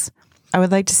dogs. I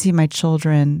would like to see my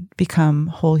children become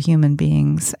whole human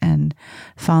beings and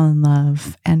fall in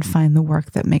love and find the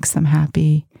work that makes them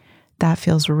happy. That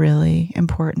feels really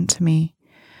important to me.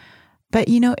 But,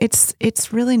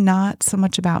 it's really not so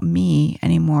much about me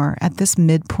anymore at this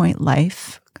midpoint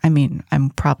life. I mean, I'm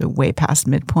probably way past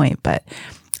midpoint, but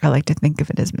I like to think of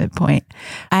it as midpoint.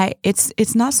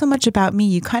 It's not so much about me.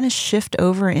 You kind of shift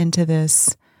over into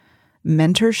this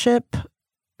mentorship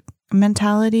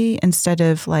mentality instead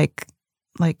of like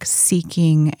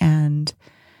seeking and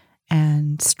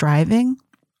striving.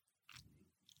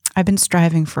 I've been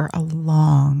striving for a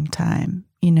long time.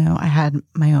 I had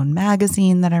my own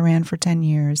magazine that I ran for 10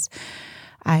 years.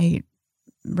 I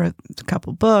wrote a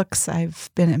couple books. I've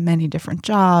been at many different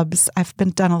jobs. I've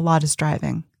done a lot of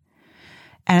striving.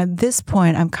 And at this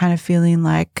point, I'm kind of feeling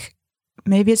like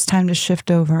maybe it's time to shift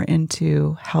over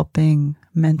into helping,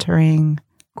 mentoring,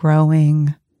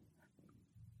 growing,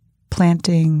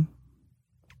 planting.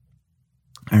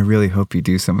 I really hope you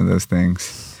do some of those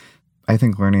things. I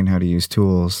think learning how to use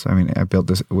tools, I built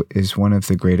this, is one of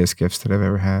the greatest gifts that I've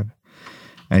ever had.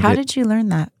 How did you learn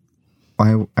that?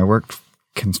 I worked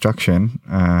construction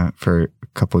for a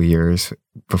couple of years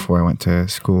before I went to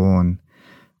school, and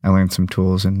I learned some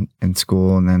tools in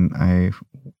school, and then I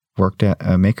worked at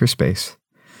a makerspace.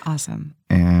 Awesome.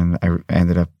 And I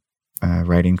ended up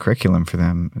writing curriculum for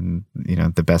them. And,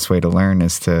 the best way to learn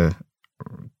is to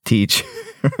teach,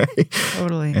 right?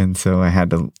 Totally. And so I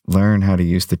had to learn how to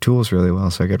use the tools really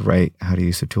well so I could write how to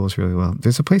use the tools really well.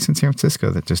 There's a place in San Francisco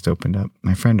that just opened up.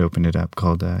 My friend opened it up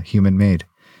called Human Made.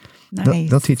 Nice.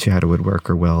 They'll teach you how to woodwork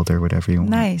or weld or whatever you want.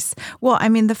 Nice. Well,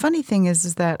 the funny thing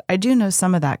is that I do know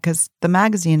some of that because the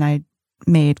magazine I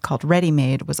made called Ready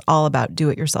Made was all about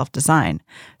do-it-yourself design.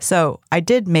 So I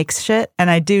did make shit and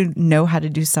I do know how to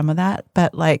do some of that.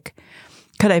 But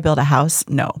could I build a house?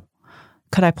 No.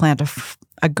 Could I plant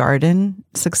a garden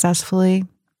successfully?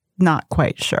 Not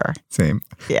quite sure. Same.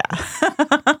 Yeah.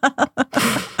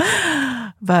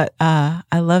 But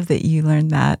I love that you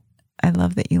learned that.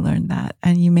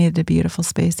 And you made a beautiful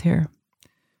space here.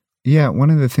 Yeah, one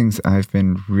of the things I've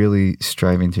been really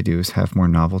striving to do is have more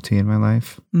novelty in my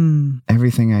life.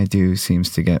 Everything I do seems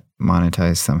to get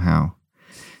monetized somehow.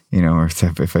 Or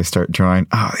if I start drawing,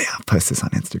 I'll post this on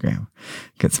Instagram,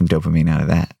 get some dopamine out of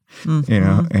that.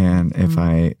 And if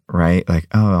I write,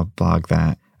 I'll blog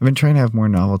that. I've been trying to have more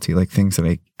novelty, like things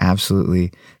that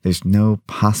there's no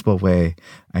possible way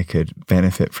I could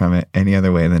benefit from it any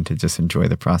other way than to just enjoy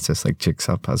the process, like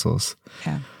jigsaw puzzles.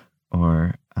 Yeah.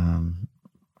 Or,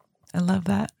 I love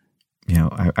that.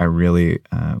 I really,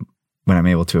 when I'm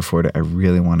able to afford it, I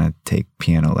really want to take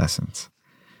piano lessons.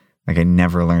 Like I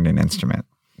never learned an instrument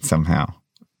somehow.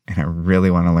 And I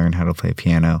really want to learn how to play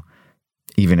piano,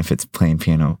 even if it's playing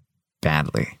piano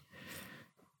badly.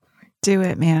 Do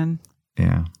it, man.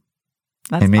 Yeah.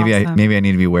 That's and maybe awesome. I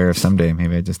need to be aware of someday.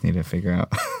 Maybe I just need to figure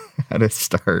out how to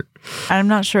start. I'm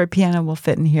not sure a piano will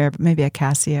fit in here, but maybe a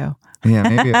Casio. Yeah,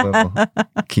 maybe a little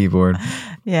keyboard.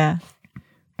 Yeah.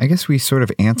 I guess we sort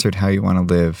of answered how you want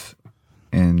to live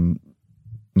and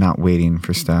not waiting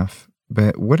for stuff.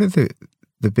 But what are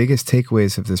the biggest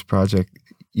takeaways of this project?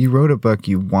 You wrote a book,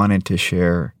 you wanted to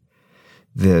share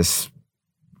this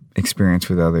experience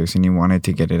with others, and you wanted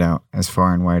to get it out as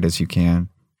far and wide as you can.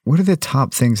 What are the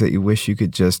top things that you wish you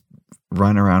could just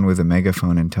run around with a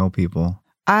megaphone and tell people?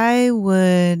 I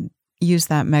would use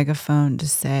that megaphone to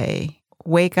say,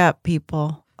 wake up,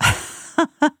 people.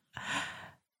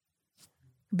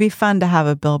 It'd be fun to have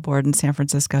a billboard in San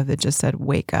Francisco that just said,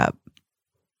 wake up.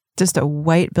 Just a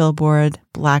white billboard,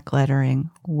 black lettering,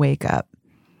 wake up.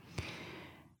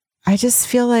 I just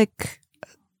feel like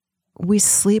we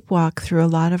sleepwalk through a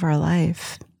lot of our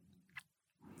life.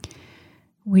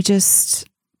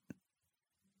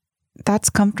 That's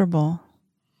comfortable.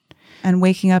 And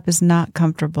waking up is not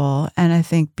comfortable. And I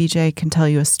think BJ can tell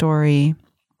you a story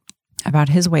about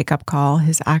his wake-up call,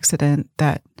 his accident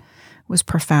that was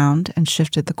profound and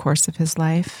shifted the course of his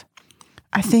life.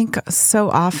 I think so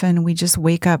often we just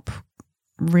wake up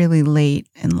really late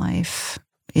in life.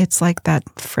 It's like that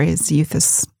phrase, youth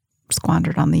is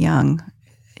squandered on the young.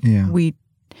 Yeah. We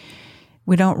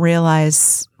don't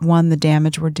realize, one, the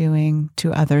damage we're doing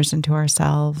to others and to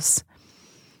ourselves.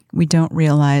 We don't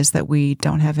realize that we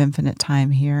don't have infinite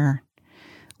time here.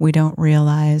 We don't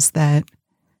realize that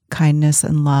kindness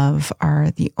and love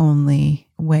are the only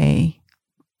way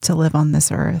to live on this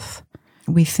earth.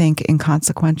 We think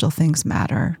inconsequential things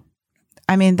matter.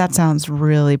 I mean, that sounds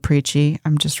really preachy.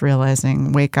 I'm just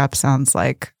realizing wake up sounds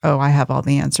like, oh, I have all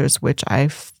the answers, which I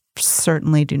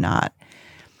certainly do not.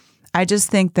 I just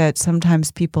think that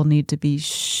sometimes people need to be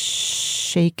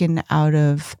shaken out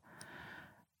of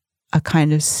a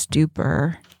kind of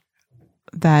stupor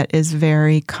that is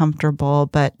very comfortable,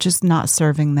 but just not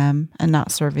serving them and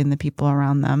not serving the people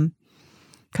around them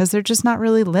because they're just not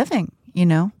really living, you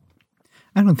know?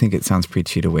 I don't think it sounds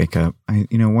preachy to wake up.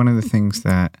 One of the things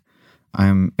that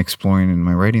I'm exploring in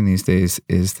my writing these days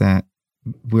is that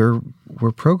we're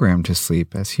programmed to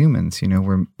sleep as humans.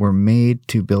 We're made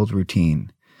to build routine,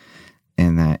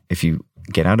 and that if you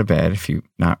get out of bed, if you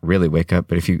not really wake up,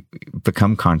 but if you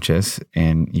become conscious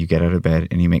and you get out of bed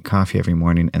and you make coffee every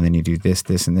morning and then you do this,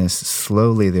 this, and this,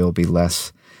 slowly they'll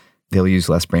use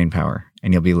less brain power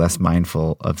and you'll be less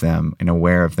mindful of them and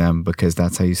aware of them, because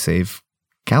that's how you save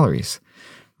calories,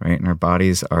 right? And our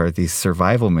bodies are these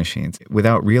survival machines.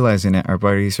 Without realizing it, our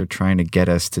bodies are trying to get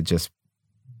us to just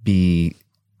be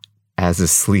as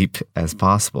asleep as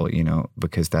possible,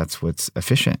 because that's what's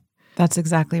efficient. That's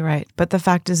exactly right. But the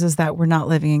fact is that we're not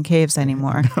living in caves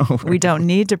anymore. No, we don't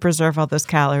need to preserve all those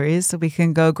calories, so we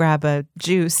can go grab a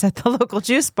juice at the local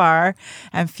juice bar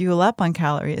and fuel up on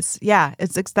calories. Yeah,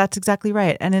 that's exactly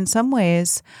right. And in some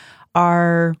ways,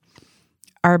 our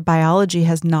biology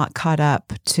has not caught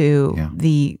up to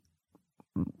the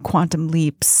quantum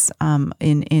leaps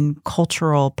in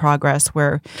cultural progress,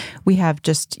 where we have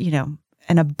just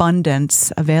an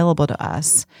abundance available to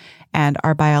us. And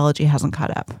our biology hasn't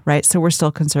caught up, right? So we're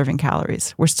still conserving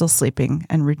calories. We're still sleeping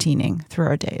and routining through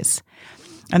our days.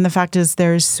 And the fact is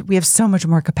we have so much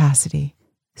more capacity,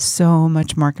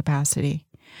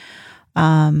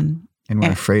 And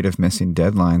we're afraid of missing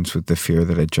deadlines with the fear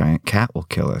that a giant cat will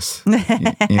kill us. We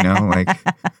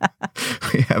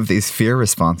have these fear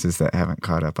responses that haven't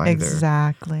caught up either.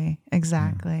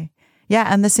 Exactly. Yeah,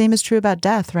 and the same is true about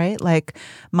death, right? Like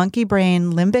monkey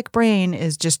brain, limbic brain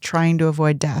is just trying to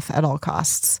avoid death at all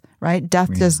costs, right?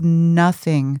 Death does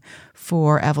nothing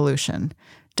for evolution.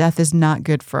 Death is not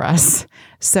good for us.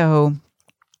 So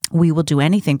we will do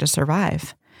anything to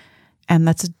survive. And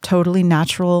that's a totally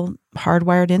natural,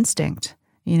 hardwired instinct,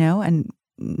 and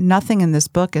nothing in this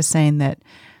book is saying that,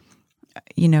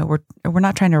 we're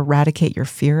not trying to eradicate your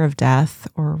fear of death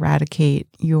or eradicate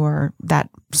that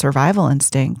survival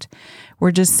instinct.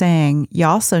 We're just saying you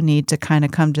also need to kind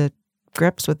of come to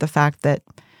grips with the fact that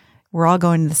we're all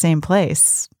going to the same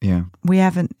place. Yeah.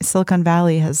 Silicon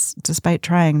Valley has, despite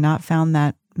trying, not found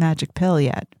that magic pill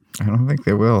yet. I don't think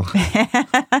they will.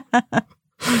 I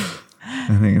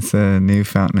think it's a new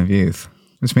fountain of youth.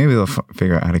 Which maybe they'll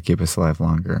figure out how to keep us alive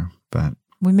longer, but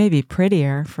we may be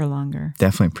prettier for longer.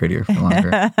 Definitely prettier for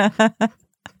longer.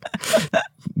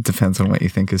 Depends on what you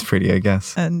think is pretty, I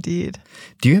guess. Indeed.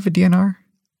 Do you have a DNR?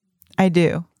 I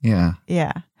do. Yeah.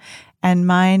 Yeah. And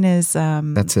mine is...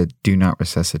 that's a do not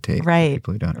resuscitate. Right. For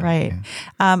people who don't know. Right.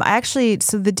 Yeah.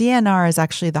 So the DNR is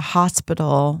actually the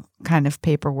hospital kind of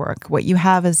paperwork. What you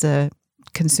have as a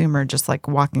consumer, just like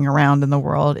walking around in the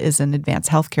world, is an advanced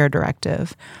healthcare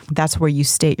directive. That's where you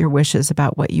state your wishes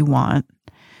about what you want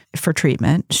for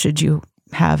treatment should you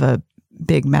have a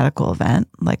big medical event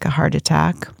like a heart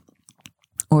attack,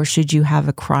 or should you have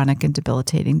a chronic and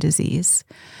debilitating disease.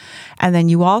 And then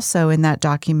you also, in that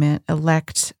document,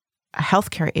 elect a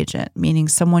healthcare agent, meaning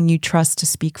someone you trust to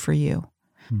speak for you.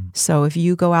 So if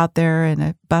you go out there and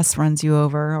a bus runs you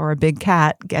over or a big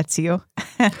cat gets you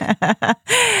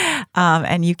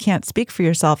and you can't speak for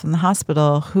yourself in the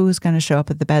hospital, who's going to show up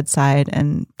at the bedside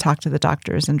and talk to the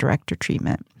doctors and direct your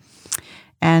treatment?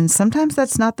 And sometimes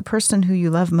that's not the person who you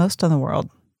love most in the world,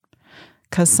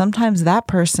 because sometimes that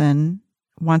person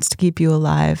wants to keep you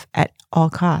alive at all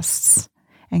costs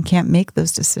and can't make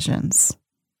those decisions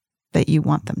that you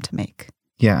want them to make.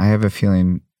 Yeah, I have a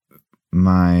feeling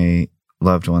my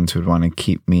loved ones would want to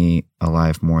keep me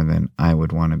alive more than I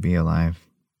would want to be alive.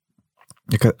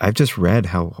 Because I've just read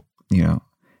how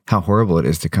horrible it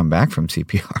is to come back from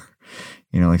CPR.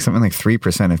 Like something like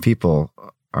 3% of people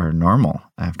are normal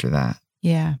after that.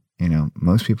 Yeah.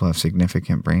 Most people have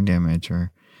significant brain damage,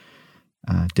 or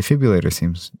defibrillator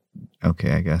seems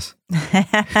okay, I guess.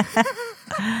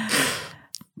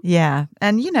 Yeah.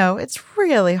 And, it's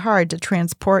really hard to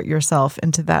transport yourself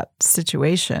into that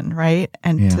situation, right?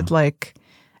 And to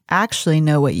actually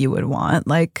know what you would want.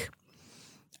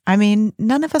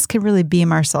 None of us can really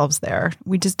beam ourselves there.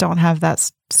 We just don't have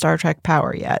that Star Trek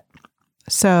power yet.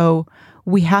 So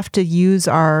we have to use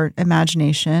our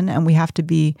imagination, and we have to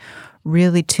be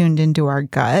really tuned into our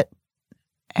gut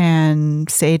and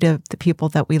say to the people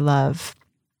that we love,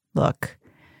 look,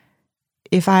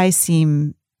 if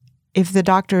the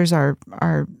doctors are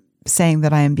saying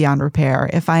that I am beyond repair,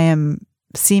 if I am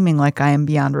seeming like I am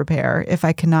beyond repair, if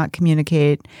I cannot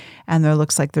communicate and there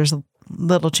looks like there's a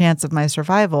little chance of my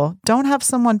survival, don't have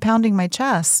someone pounding my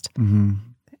chest. Mm-hmm.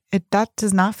 That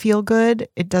does not feel good.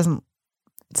 It doesn't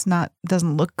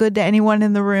look good to anyone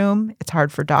in the room. It's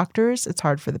hard for doctors. It's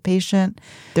hard for the patient.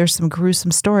 There's some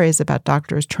gruesome stories about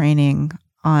doctors training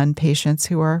on patients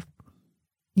who are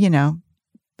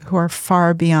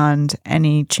far beyond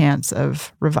any chance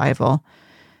of revival,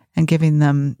 and giving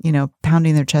them,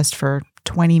 pounding their chest for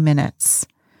 20 minutes.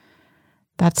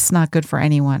 That's not good for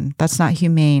anyone. That's not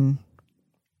humane.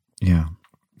 Yeah.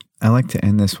 I like to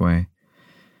end this way.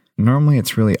 Normally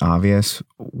it's really obvious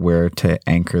where to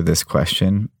anchor this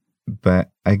question, but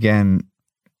again,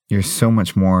 you're so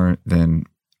much more than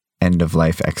end of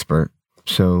life expert.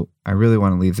 So I really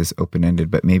want to leave this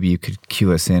open-ended, but maybe you could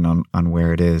cue us in on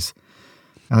where it is.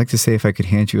 I like to say, if I could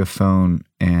hand you a phone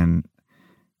and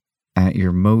at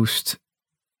your most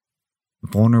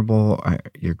vulnerable,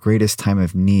 your greatest time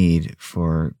of need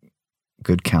for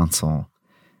good counsel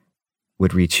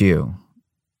would reach you.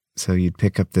 So you'd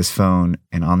pick up this phone,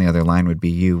 and on the other line would be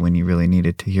you when you really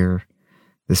needed to hear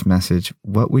this message.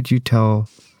 What would you tell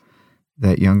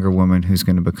that younger woman who's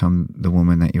going to become the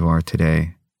woman that you are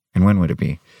today? And when would it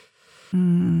be?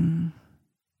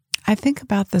 I think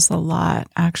about this a lot,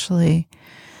 actually.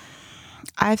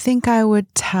 I think I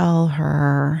would tell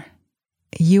her,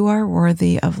 you are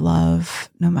worthy of love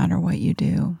no matter what you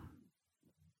do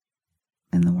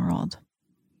in the world.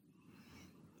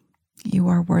 You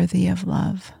are worthy of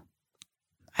love.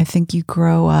 I think you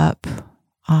grow up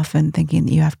often thinking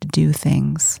that you have to do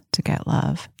things to get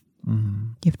love.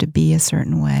 Mm-hmm. You have to be a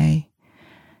certain way.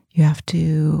 You have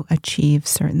to achieve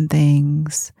certain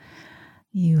things.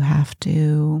 You have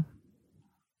to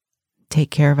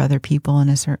take care of other people in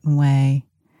a certain way,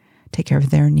 take care of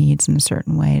their needs in a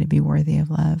certain way to be worthy of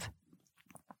love.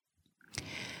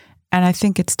 And I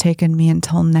think it's taken me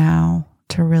until now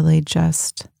to really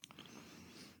just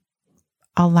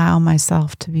allow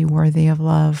myself to be worthy of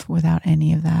love without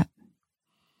any of that.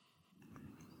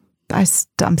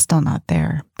 I'm still not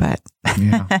there, but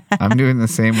yeah, I'm doing the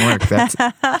same work.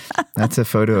 That's a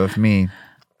photo of me,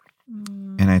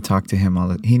 and I talked to him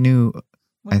he knew.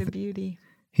 What a beauty.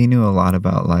 He knew a lot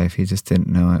about life. He just didn't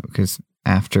know it because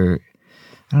after,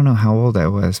 I don't know how old I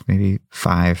was, maybe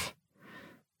 5,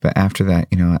 but after that,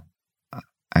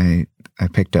 I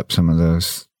picked up some of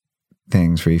those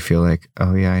things where you feel like,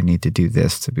 oh yeah, I need to do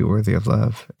this to be worthy of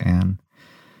love. And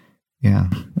yeah,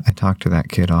 I talk to that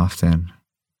kid often.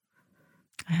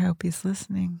 I hope he's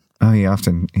listening. Oh, he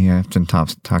often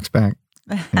talks back.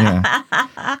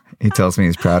 Yeah. He tells me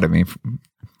he's proud of me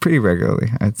pretty regularly,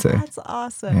 I'd say. That's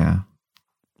awesome. Yeah.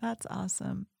 That's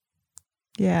awesome.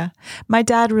 Yeah. My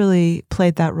dad really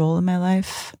played that role in my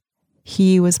life.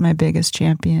 He was my biggest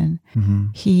champion.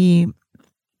 Mm-hmm.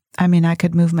 I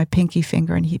could move my pinky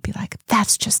finger and he'd be like,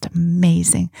 that's just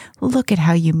amazing. Look at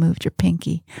how you moved your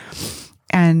pinky.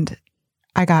 And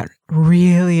I got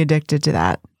really addicted to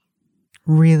that.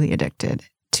 Really addicted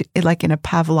to it, like in a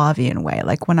Pavlovian way.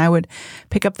 Like when I would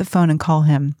pick up the phone and call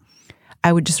him,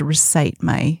 I would just recite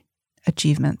my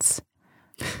achievements.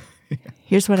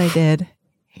 Here's what I did.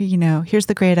 Here's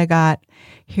the grade I got.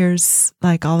 Here's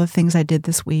like all the things I did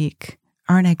this week.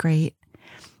 Aren't I great?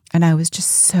 And I was just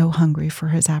so hungry for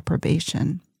his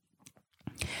approbation.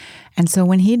 And so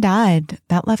when he died,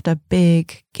 that left a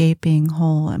big gaping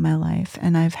hole in my life.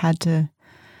 And I've had to,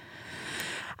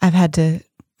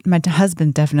 my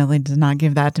husband definitely did not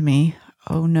give that to me.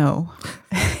 Oh no.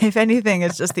 If anything,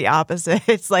 it's just the opposite.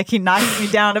 It's like he knocked me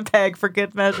down a peg for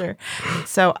good measure.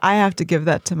 So I have to give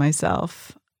that to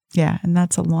myself. Yeah. And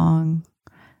it's a long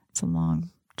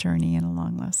journey and a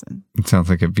long lesson. It sounds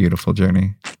like a beautiful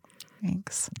journey.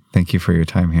 Thanks. Thank you for your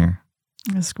time here.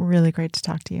 It was really great to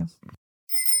talk to you.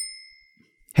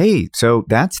 Hey, so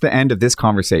that's the end of this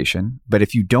conversation. But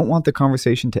if you don't want the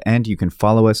conversation to end, you can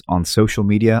follow us on social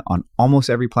media on almost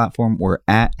every platform. We're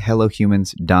at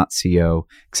hellohumans.co,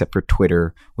 except for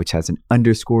Twitter, which has an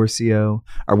 _co.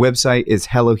 Our website is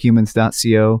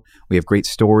hellohumans.co. We have great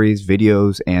stories,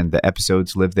 videos, and the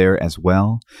episodes live there as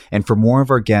well. And for more of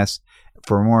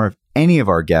any of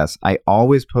our guests, I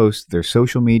always post their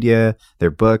social media,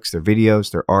 their books, their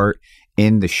videos, their art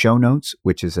in the show notes,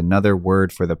 which is another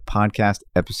word for the podcast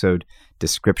episode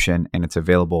description, and it's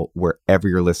available wherever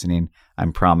you're listening. I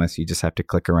promise you just have to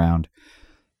click around.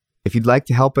 If you'd like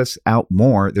to help us out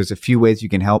more, there's a few ways you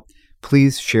can help.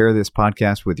 Please share this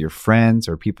podcast with your friends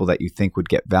or people that you think would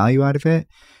get value out of it.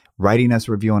 Writing us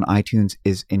a review on iTunes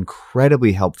is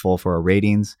incredibly helpful for our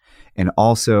ratings. And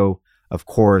also, of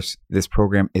course, this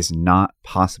program is not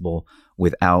possible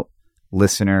without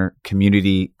listener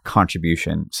community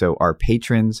contribution. So our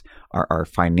patrons are our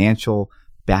financial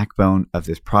backbone of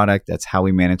this product. That's how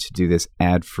we manage to do this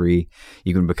ad-free.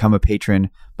 You can become a patron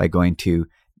by going to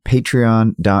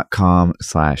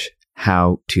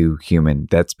patreon.com/howtohuman.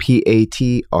 That's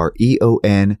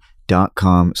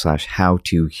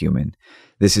patreon.com/howtohuman.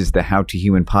 This is the How to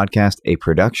Human podcast, a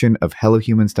production of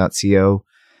hellohumans.co.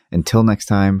 Until next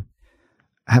time,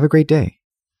 have a great day.